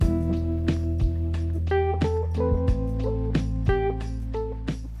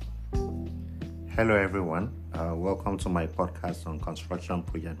Hello, everyone. Welcome to my podcast on construction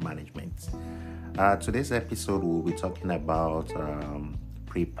project management. Today's episode, we'll be talking about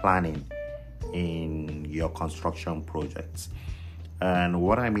pre-planning in your construction projects. And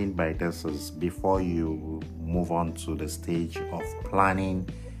what I mean by this is before you move on to the stage of planning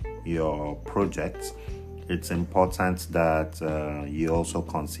your project, it's important that you also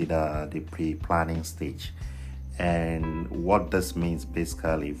consider the pre-planning stage. And what this means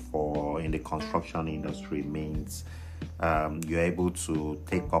basically for in the construction industry means you're able to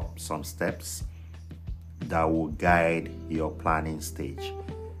take up some steps that will guide your planning stage.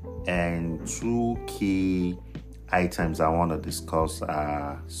 And two key items I want to discuss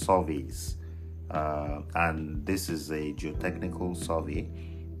are surveys. And this is a geotechnical survey,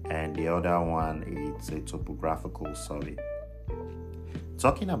 and the other one is a topographical survey.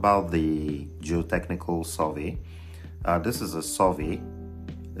 Talking about the geotechnical survey, this is a survey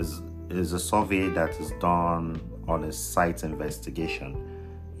is a survey that is done on a site investigation,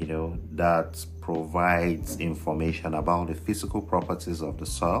 that provides information about the physical properties of the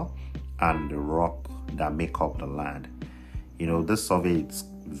soil and the rock that make up the land. This survey is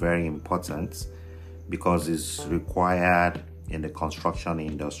very important because it's required in the construction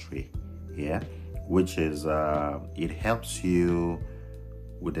industry, which is it helps you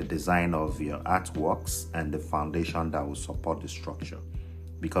with the design of your artworks and the foundation that will support the structure.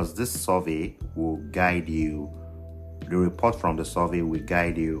 Because this survey will guide you, the report from the survey will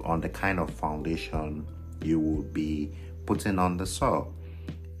guide you on the kind of foundation you will be putting on the soil.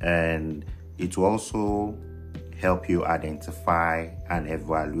 And it will also help you identify and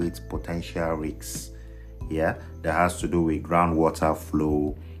evaluate potential risks, that has to do with groundwater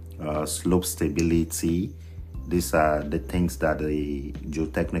flow, slope stability. These are the things that the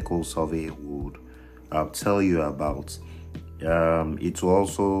geotechnical survey would tell you about. It will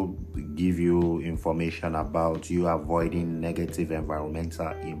also give you information about you avoiding negative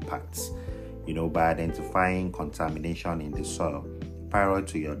environmental impacts, by identifying contamination in the soil prior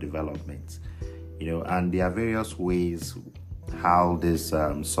to your development. And there are various ways how this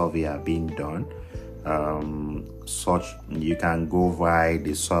survey are being done. Such you can go via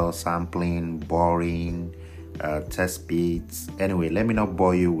the soil sampling, boring, test pits. Anyway, let me not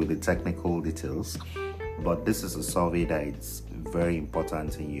bore you with the technical details, but this is a survey that is very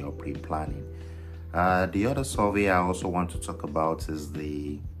important in your pre-planning. The other survey I also want to talk about is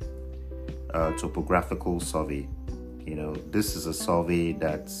the topographical survey. This is a survey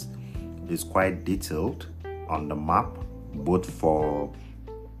that is quite detailed on the map, both for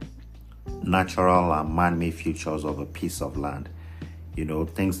natural and man-made features of a piece of land.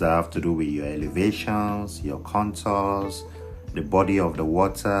 Things that have to do with your elevations, your contours, the body of the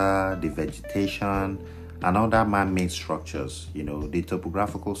water, the vegetation, and other man-made structures. The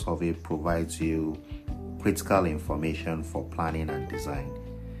topographical survey provides you critical information for planning and design.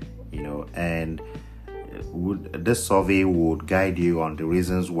 And this survey would guide you on the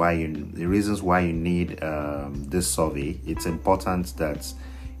reasons why you need this survey. It's important that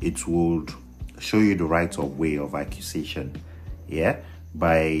it would show you the right of way of acquisition.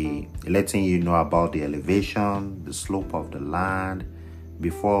 By letting you know about the elevation, the slope of the land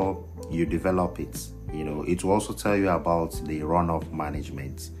before you develop it. It will also tell you about the runoff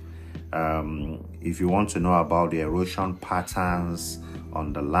management. If you want to know about the erosion patterns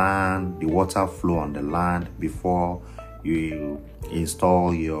on the land, the water flow on the land before you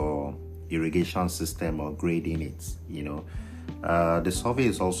install your irrigation system or grading it, the survey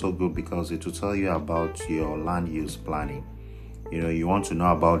is also good because it will tell you about your land use planning. You want to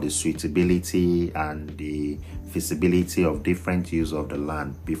know about the suitability and the feasibility of different use of the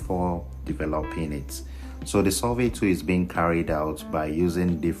land before developing it. So the survey too is being carried out by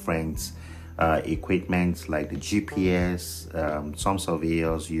using different equipment like the GPS. Some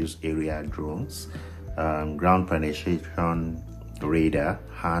surveyors use aerial drones, ground penetration radar,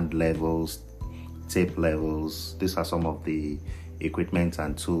 hand levels, tape levels. These are some of the equipment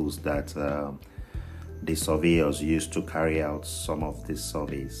and tools that the surveyors use to carry out some of these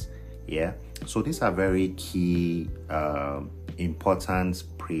surveys. So these are very key, important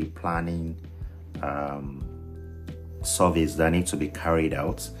pre-planning surveys that need to be carried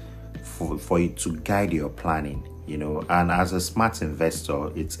out for you to guide your planning. And as a smart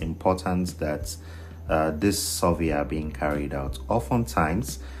investor, it's important that this survey are being carried out.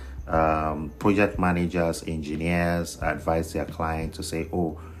 Oftentimes, project managers, engineers advise their client to say,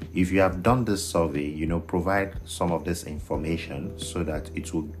 if you have done this survey, provide some of this information so that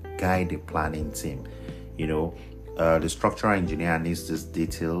it will guide the planning team. The structural engineer needs these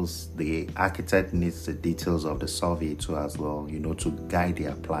details. The architect needs the details of the survey too as well, to guide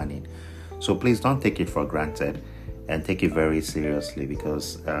their planning. So please don't take it for granted and take it very seriously,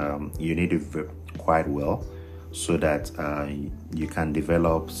 because you need it quite well so that you can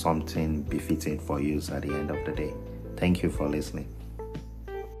develop something befitting for use at the end of the day. Thank you for listening.